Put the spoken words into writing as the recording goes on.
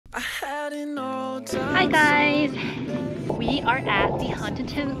Hi guys! We are at the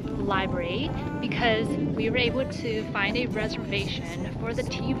Huntington Library because we were able to find a reservation for the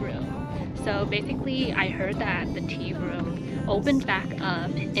tea room. So basically I heard that the tea room opened back up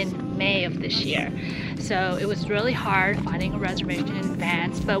in May of this year. So it was really hard finding a reservation in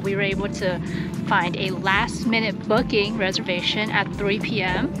advance, but we were able to find a last minute booking reservation at 3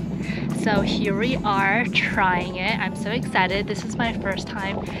 p.m. So here we are trying it. I'm so excited. This is my first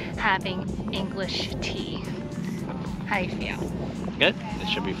time having English tea. How do you feel? Good. It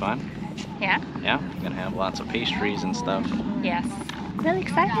should be fun. Yeah? Yeah, gonna have lots of pastries and stuff. Yes. Really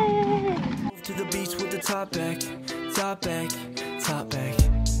excited! To the beach with the top back, top back, top back.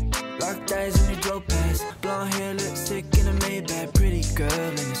 Lock days when you drove past. Blonde hair, lipstick in a Maybach. Pretty girl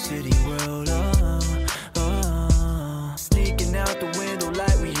in the city world. Sneaking out the window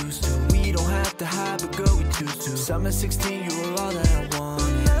like we used to. We don't have to hide, but girl, we choose to. Summer 16, you were all that I want.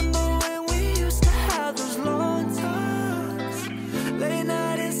 Remember when we used to have those long talks? Late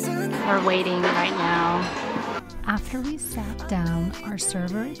night and Sunday. We're waiting right now. After we sat down, our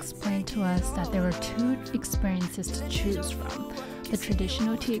server explained to us that there were two experiences to choose from. The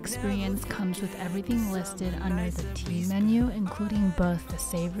traditional tea experience comes with everything listed under the tea menu, including both the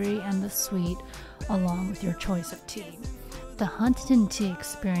savory and the sweet, along with your choice of tea. The Huntington tea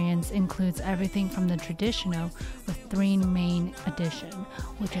experience includes everything from the traditional with three main additions,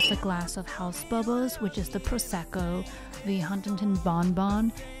 which is the glass of house bubbles, which is the Prosecco, the Huntington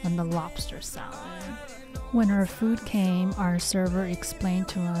bonbon, and the lobster salad. When our food came, our server explained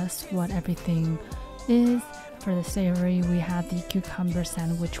to us what everything is. For the savory, we had the cucumber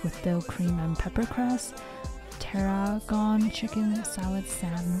sandwich with dill cream and pepper crust, tarragon chicken salad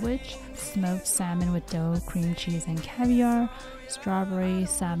sandwich, smoked salmon with dough, cream cheese and caviar, strawberry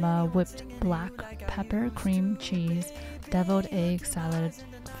saba whipped black pepper cream cheese, deviled egg salad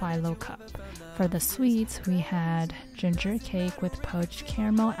phyllo cup. For the sweets, we had ginger cake with poached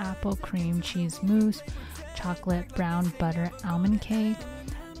caramel apple cream cheese mousse, chocolate brown butter almond cake,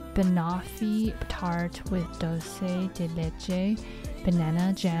 banoffee tart with dulce de leche,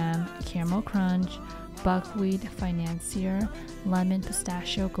 banana jam, caramel crunch, buckwheat financier, lemon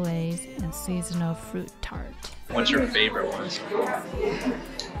pistachio glaze, and seasonal fruit tart. What's your favorite one?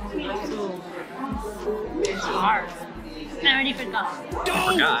 It's hard. I already forgot.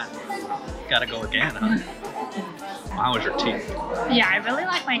 I forgot. Gotta go again, huh? How was your tea? Yeah, I really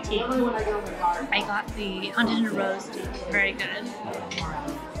like my tea. I got the Huntington Rose tea. Very good.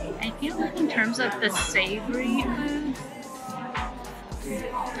 I feel like in terms of the savory foods,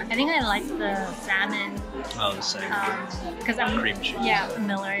 I think I like the salmon. Oh, the same. Because I'm Cream cheese.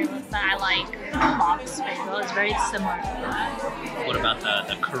 familiar with that. I like fox bagel. It's very similar to that. What about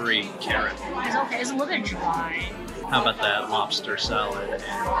the curry carrot? It's okay. It's a little bit dry. How about that lobster salad?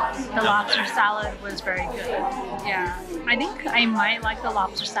 And The lobster salad was very good. Yeah. I think I might like the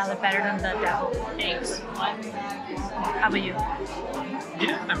lobster salad better than the deviled eggs. How about you?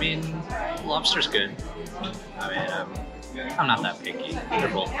 Yeah, I mean, lobster's good. I mean, I'm not that picky. They're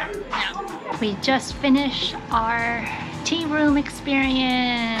both good. Yeah. We just finished our tea room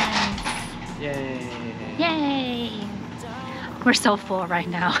experience. Yay! Yay! We're so full right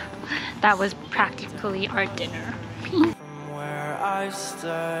now. That was practically our dinner. From where I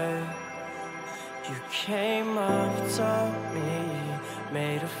stood, you came up to me,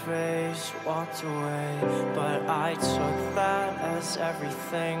 made a face, walked away, but I took that as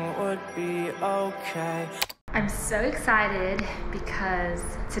everything would be okay. I'm so excited because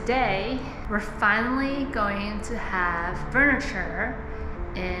today we're finally going to have furniture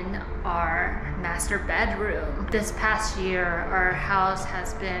in our master bedroom. This past year, our house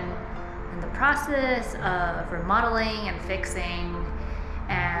has been in the process of remodeling and fixing,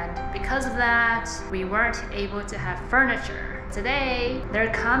 and because of that, we weren't able to have furniture. Today,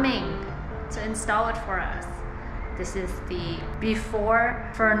 they're coming to install it for us. This is the before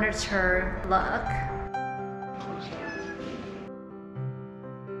furniture look.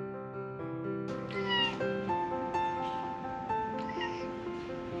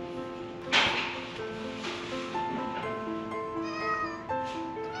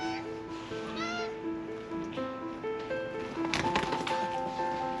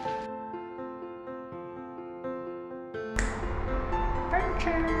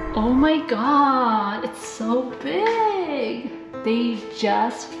 Oh my god, it's so big! They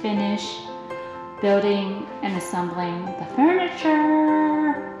just finished building and assembling the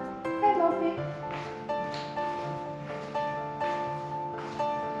furniture. Hi, Lofi.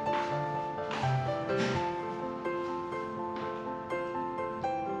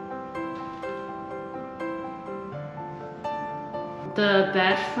 The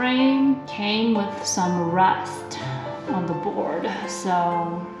bed frame came with some rust on the board,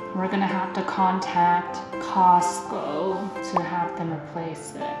 so we're gonna have to contact Costco to have them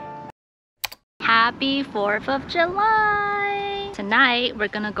replace it. Happy 4th of July! Tonight, we're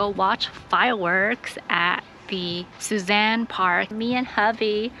gonna go watch fireworks at the Suzanne Park. Me and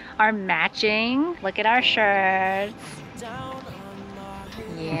hubby are matching. Look at our shirts.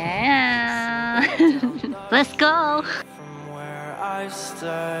 Yeah. Let's go. From where I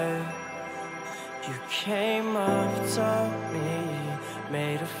stood, you came up to me,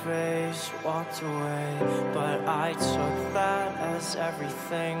 made a face, walked away, but I took that as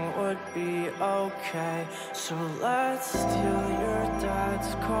everything would be okay. So let's steal your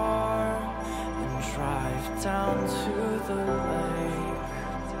dad's car and drive down to the lake.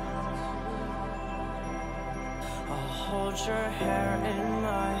 I'll hold your hair in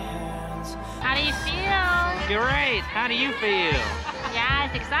my hands. How do you feel? Great. How do you feel? Yeah,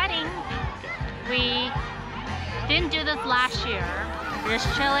 it's exciting. We didn't do this last year. We're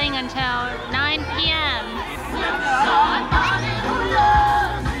just chilling until 9 p.m.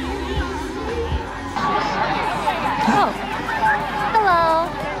 Oh, hello.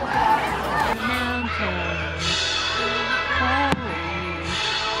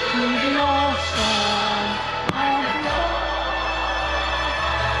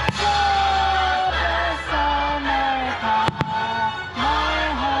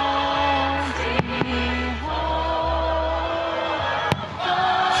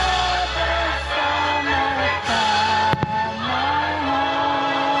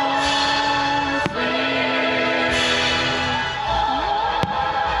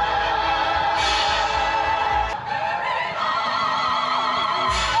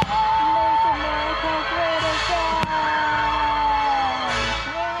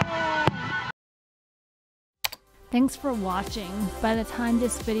 Thanks for watching. By the time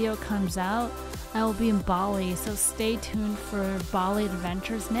this video comes out, I will be in Bali, so stay tuned for Bali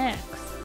adventures next.